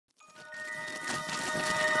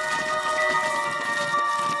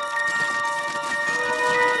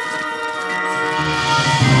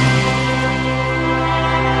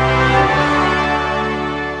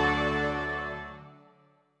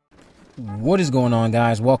What is going on,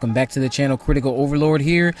 guys? Welcome back to the channel. Critical Overlord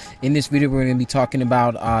here. In this video, we're going to be talking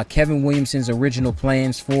about Kevin Williamson's original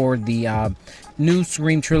plans for the new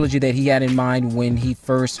Scream trilogy that he had in mind when he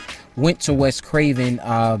first went to Wes Craven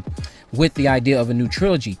with the idea of a new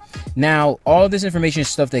trilogy. Now, all of this information is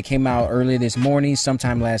stuff that came out earlier this morning,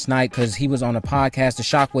 sometime last night, because he was on a podcast, the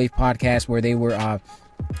Shockwave podcast, where they were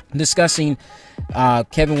discussing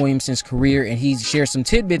Kevin Williamson's career, and he shared some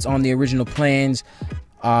tidbits on the original plans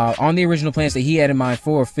that he had in mind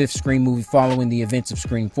for a fifth Scream movie following the events of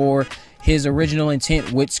Scream 4, his original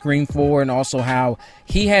intent with Scream 4, and also how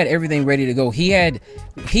he had everything ready to go.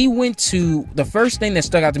 He went to, the first thing that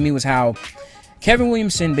stuck out to me was how Kevin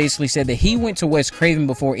Williamson basically said that he went to Wes Craven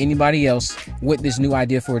before anybody else with this new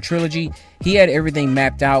idea for a trilogy. He had everything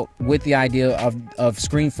mapped out with the idea of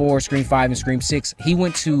Scream 4, Scream 5, and Scream 6. He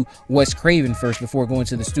went to Wes Craven first before going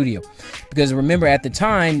to the studio. Because remember, at the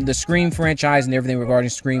time, the Scream franchise and everything regarding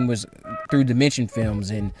Scream was through Dimension Films.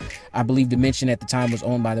 And I believe Dimension at the time was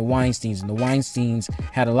owned by the Weinsteins. And the Weinsteins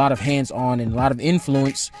had a lot of hands-on and a lot of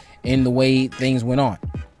influence in the way things went on.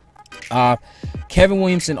 Kevin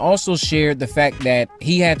Williamson also shared the fact that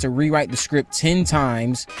he had to rewrite the script 10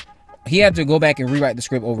 times. He had to go back and rewrite the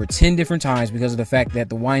script over 10 different times because of the fact that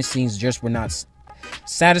the Weinsteins just were not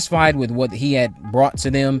satisfied with what he had brought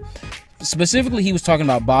to them. Specifically, he was talking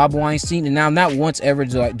about Bob Weinstein, and now not once ever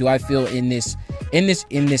do I feel in this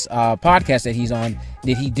podcast that he's on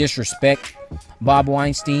did he disrespect Bob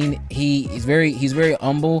Weinstein. He's very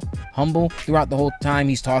humble throughout the whole time.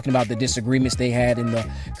 He's talking about the disagreements they had and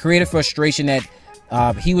the creative frustration that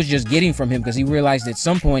he was just getting from him, because he realized at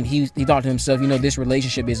some point he thought to himself, you know, this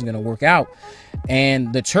relationship isn't going to work out.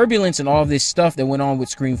 And the turbulence and all of this stuff that went on with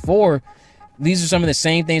Scream 4, these are some of the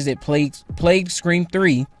same things that plagued Scream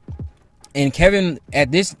 3. And Kevin, at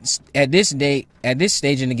this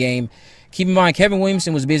stage in the game, keep in mind, Kevin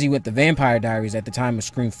Williamson was busy with the Vampire Diaries at the time of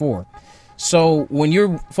Scream 4. So when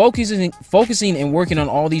you're focusing and working on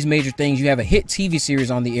all these major things, you have a hit TV series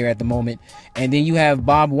on the air at the moment, and then you have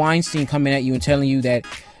Bob Weinstein coming at you and telling you that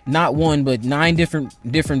not one but 9 different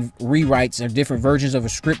rewrites or different versions of a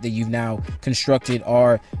script that you've now constructed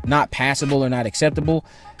are not passable or not acceptable.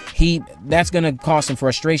 That's going to cause some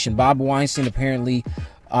frustration. Bob Weinstein apparently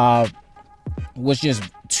was just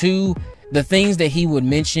the things that he would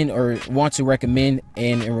mention or want to recommend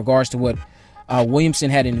in regards to what Williamson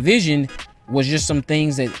had envisioned was just some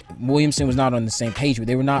things that Williamson was not on the same page with.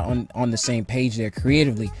 They were not on the same page there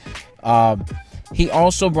creatively. He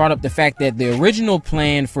also brought up the fact that the original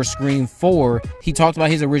plan for Scream 4, he talked about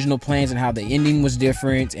his original plans and how the ending was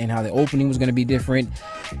different and how the opening was going to be different.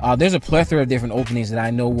 There's a plethora of different openings that I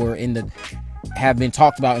know have been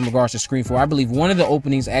talked about in regards to Scream 4. I believe one of the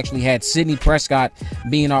openings actually had Sidney Prescott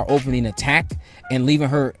being our opening attack and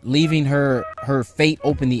leaving her fate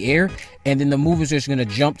open the air, and then the movie's just going to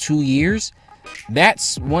jump 2 years.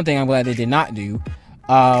 That's one thing I'm glad they did not do.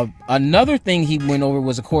 Another thing he went over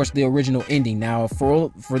was, of course, the original ending. Now,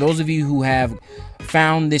 for those of you who have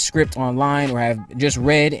found this script online or have just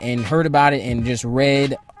read and heard about it and just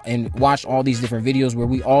read and watched all these different videos where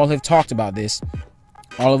we all have talked about this,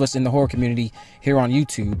 all of us in the horror community here on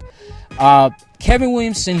YouTube, Kevin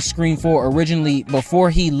Williamson's Scream 4 originally,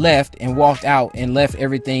 before he left and walked out and left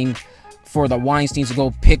everything for the Weinsteins to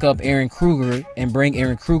go pick up Aaron Kruger and bring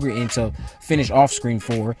Aaron Kruger in to finish off Scream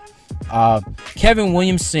 4, Kevin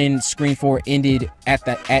Williamson's Scream 4 ended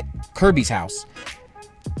at Kirby's house.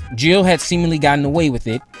 Jill had seemingly gotten away with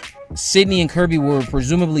it. Sidney and Kirby were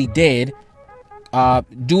presumably dead.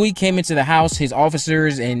 Dewey came into the house, his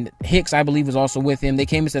officers, and Hicks, I believe, was also with him. They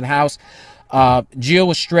came into the house. Jill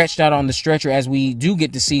was stretched out on the stretcher, as we do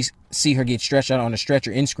get to see her get stretched out on the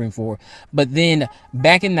stretcher in Scream 4. But then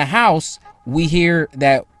back in the house, we hear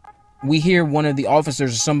one of the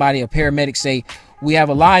officers or somebody, a paramedic, say, "We have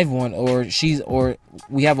a live one," or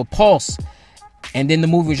 "We have a pulse." And then the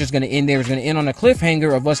movie was just going to end there. It was going to end on a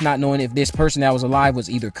cliffhanger of us not knowing if this person that was alive was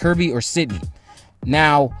either Kirby or Sidney.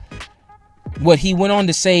 Now, what he went on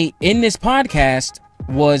to say in this podcast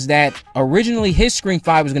was that originally his Scream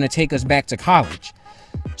 5 was going to take us back to college.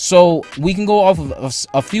 So we can go off of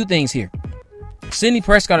a few things here. Sidney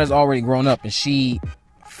Prescott has already grown up, and she,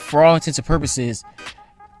 for all intents and purposes,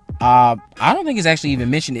 I don't think it's actually even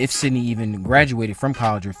mentioned if Sidney even graduated from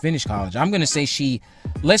college or finished college. I'm going to say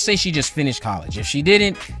let's say she just finished college. If she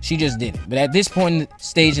didn't, she just didn't. But at this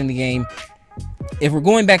stage in the game, if we're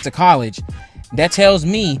going back to college, that tells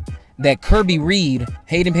me that Kirby Reed,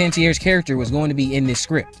 Hayden Panettiere's character, was going to be in this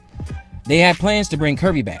script. They had plans to bring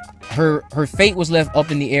Kirby back. Her fate was left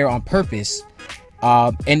up in the air on purpose.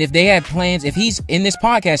 And if they had plans, if he's in this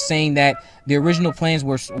podcast saying that the original plans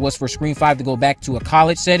was for Scream 5 to go back to a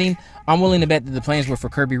college setting, I'm willing to bet that the plans were for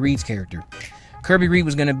Kirby Reed's character. Kirby Reed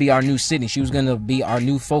was going to be our new Sydney. She was going to be our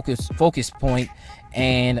new focus point.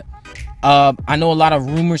 And I know a lot of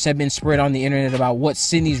rumors have been spread on the internet about what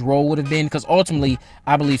Sydney's role would have been, because ultimately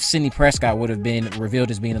I believe Sidney Prescott would have been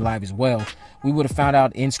revealed as being alive as well. We would have found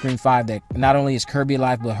out in Scream 5 that not only is Kirby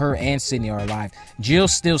alive, but her and Sydney are alive. Jill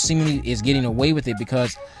still seemingly is getting away with it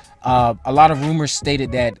because a lot of rumors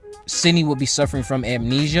stated that Sydney would be suffering from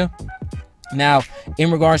amnesia. Now,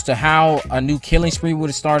 in regards to how a new killing spree would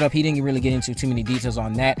have started up, he didn't really get into too many details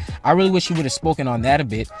on that. I really wish he would have spoken on that a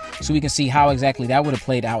bit so we can see how exactly that would have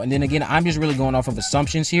played out. And then again, I'm just really going off of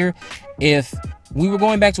assumptions here. If we were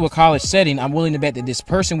going back to a college setting, I'm willing to bet that this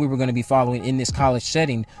person we were going to be following in this college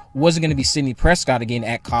setting wasn't going to be Sidney Prescott again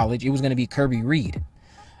at college. It was going to be Kirby Reed.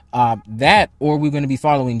 That, or we're going to be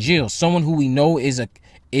following Jill, someone who we know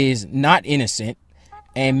is not innocent.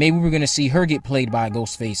 And maybe we're going to see her get played by a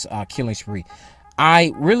Ghostface killing spree.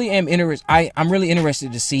 I really am interested. I'm really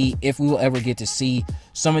interested to see if we will ever get to see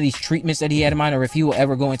some of these treatments that he had in mind, or if he will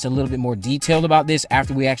ever go into a little bit more detail about this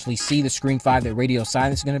after we actually see the Scream 5 that Radio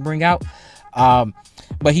Silence is going to bring out.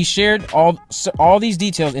 But he shared all these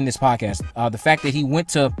details in this podcast. The fact that he went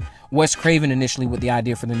to Wes Craven initially with the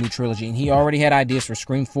idea for the new trilogy, and he already had ideas for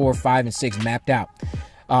Scream 4, 5, and 6 mapped out.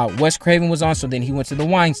 Wes Craven was on, so then he went to the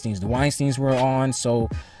Weinsteins. The Weinsteins were on, so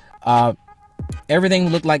everything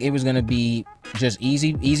looked like it was going to be just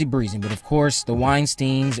easy breezing. But of course, the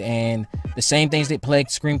Weinsteins and the same things that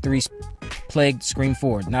plagued Scream 3 plagued Scream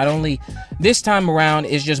 4. Not only this time around,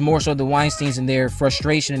 it's just more so the Weinsteins and their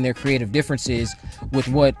frustration and their creative differences with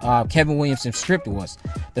what Kevin Williamson's script was.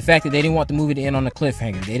 The fact that they didn't want the movie to end on a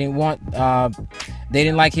cliffhanger. They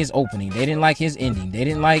didn't like his opening. They didn't like his ending. They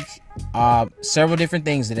didn't like several different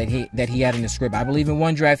things that he had in the script. I believe in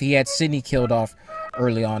one draft he had Sydney killed off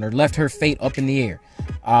early on, or left her fate up in the air.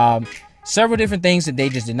 Several different things that they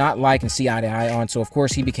just did not like and see eye to eye on. So of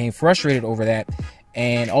course he became frustrated over that,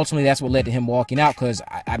 and ultimately that's what led to him walking out, because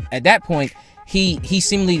at that point he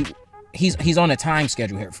seemingly he's on a time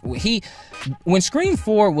schedule here. When Scream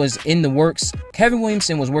 4 was in the works, Kevin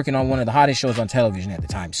Williamson was working on one of the hottest shows on television at the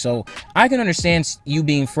time. So I can understand you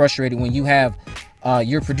being frustrated when you have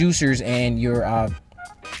your producers and your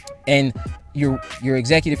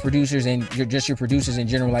executive producers and your producers in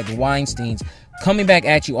general, like the Weinsteins, coming back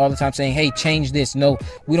at you all the time saying, hey, change this. No,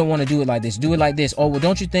 we don't want to do it like this. Do it like this. Oh, well,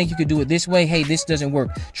 don't you think you could do it this way? Hey, this doesn't work.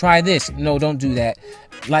 Try this. No, don't do that.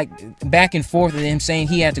 Like back and forth, and him saying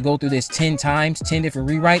he had to go through this 10 times, 10 different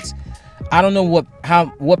rewrites. I don't know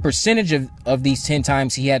what percentage of these 10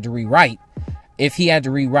 times he had to rewrite. If he had to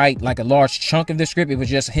rewrite like a large chunk of the script, it was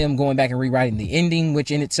just him going back and rewriting the ending, which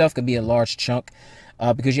in itself could be a large chunk.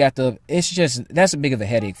 Because you have to, that's a big of a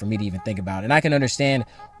headache for me to even think about. And I can understand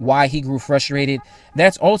why he grew frustrated.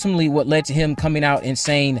 That's ultimately what led to him coming out and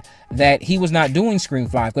saying that he was not doing Scream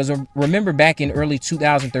 5. Because remember, back in early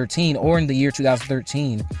 2013, or in the year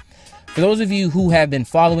 2013, for those of you who have been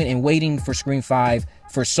following and waiting for Scream 5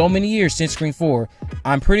 for so many years since Scream 4,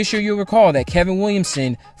 I'm pretty sure you'll recall that Kevin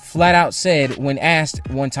Williamson flat out said when asked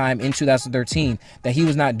one time in 2013 that he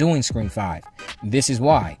was not doing Scream 5. This is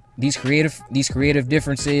why. These creative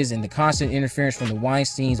differences and the constant interference from the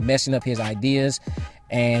Weinsteins messing up his ideas,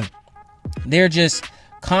 and they're just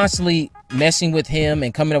constantly messing with him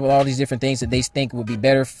and coming up with all these different things that they think would be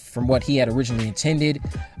better from what he had originally intended.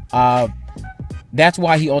 That's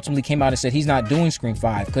why he ultimately came out and said he's not doing Scream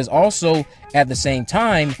 5. Because also at the same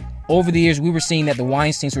time, over the years, we were seeing that the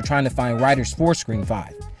Weinsteins were trying to find writers for Scream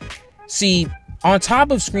 5. See, on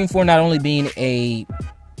top of Scream 4 not only being a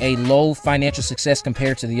low financial success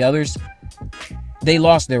compared to the others, they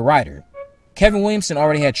lost their writer. Kevin Williamson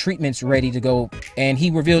already had treatments ready to go, and he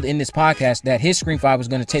revealed in this podcast that his Scream 5 was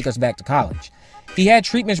going to take us back to college. He had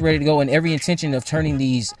treatments ready to go and every intention of turning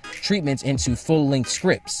these treatments into full-length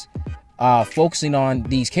scripts, focusing on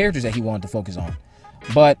these characters that he wanted to focus on.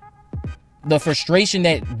 But the frustration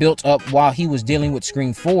that built up while he was dealing with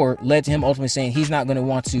Scream 4 led to him ultimately saying he's not going to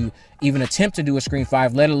want to even attempt to do a Scream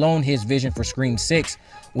 5, let alone his vision for Scream 6,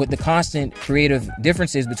 with the constant creative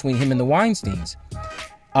differences between him and the Weinsteins.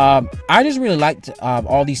 I just really liked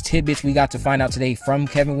all these tidbits we got to find out today from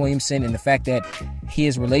Kevin Williamson, and the fact that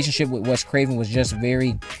his relationship with Wes Craven was just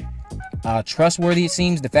very trustworthy, it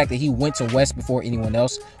seems. The fact that he went to Wes before anyone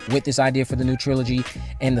else with this idea for the new trilogy,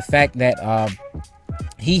 and the fact that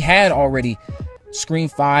he had already Scream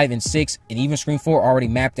 5 and 6 and even Scream 4 already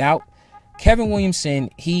mapped out. Kevin Williamson,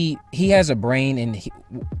 he has a brain, and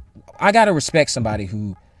I gotta respect somebody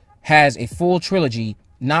who has a full trilogy,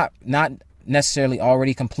 not necessarily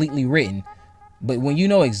already completely written, but when you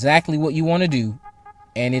know exactly what you want to do,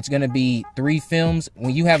 and it's going to be 3 films.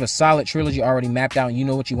 When you have a solid trilogy already mapped out and you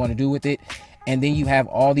know what you want to do with it, and then you have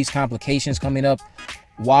all these complications coming up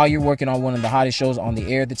while you're working on one of the hottest shows on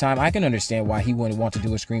the air at the time, I can understand why he wouldn't want to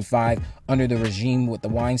do a Scream 5 under the regime with the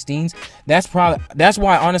Weinsteins. That's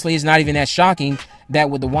why, honestly, it's not even that shocking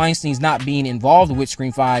that with the Weinsteins not being involved with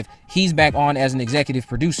Scream 5, he's back on as an executive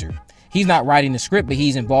producer. He's not writing the script, but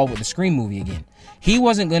he's involved with the Scream movie again. He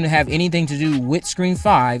wasn't going to have anything to do with Scream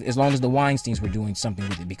 5 as long as the Weinsteins were doing something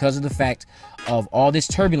with it, because of the fact of all this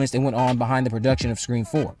turbulence that went on behind the production of Scream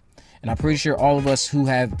 4. And I'm pretty sure all of us who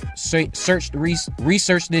have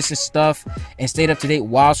researched this stuff and stayed up to date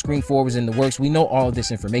while Scream 4 was in the works, we know all of this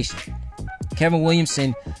information. Kevin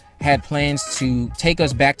Williamson had plans to take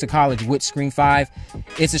us back to college with Scream 5.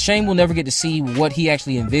 It's a shame we'll never get to see what he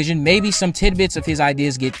actually envisioned. Maybe some tidbits of his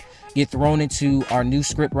ideas get thrown into our new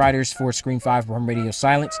script writers for Scream 5 from Radio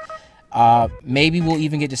Silence. Maybe we'll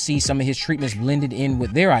even get to see some of his treatments blended in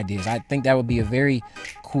with their ideas. I think that would be a very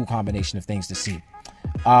cool combination of things to see.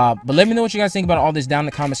 But let me know what you guys think about all this down in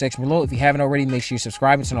the comment section below. If you haven't already, make sure you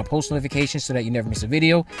subscribe and turn on post notifications so that you never miss a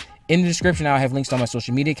video. In the description, I'll have links to all my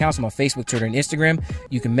social media accounts on my Facebook, Twitter, and Instagram.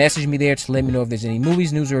 You can message me there to let me know if there's any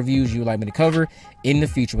movies, news, or reviews you would like me to cover in the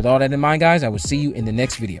future. With all that in mind, guys, I will see you in the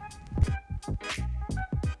next video.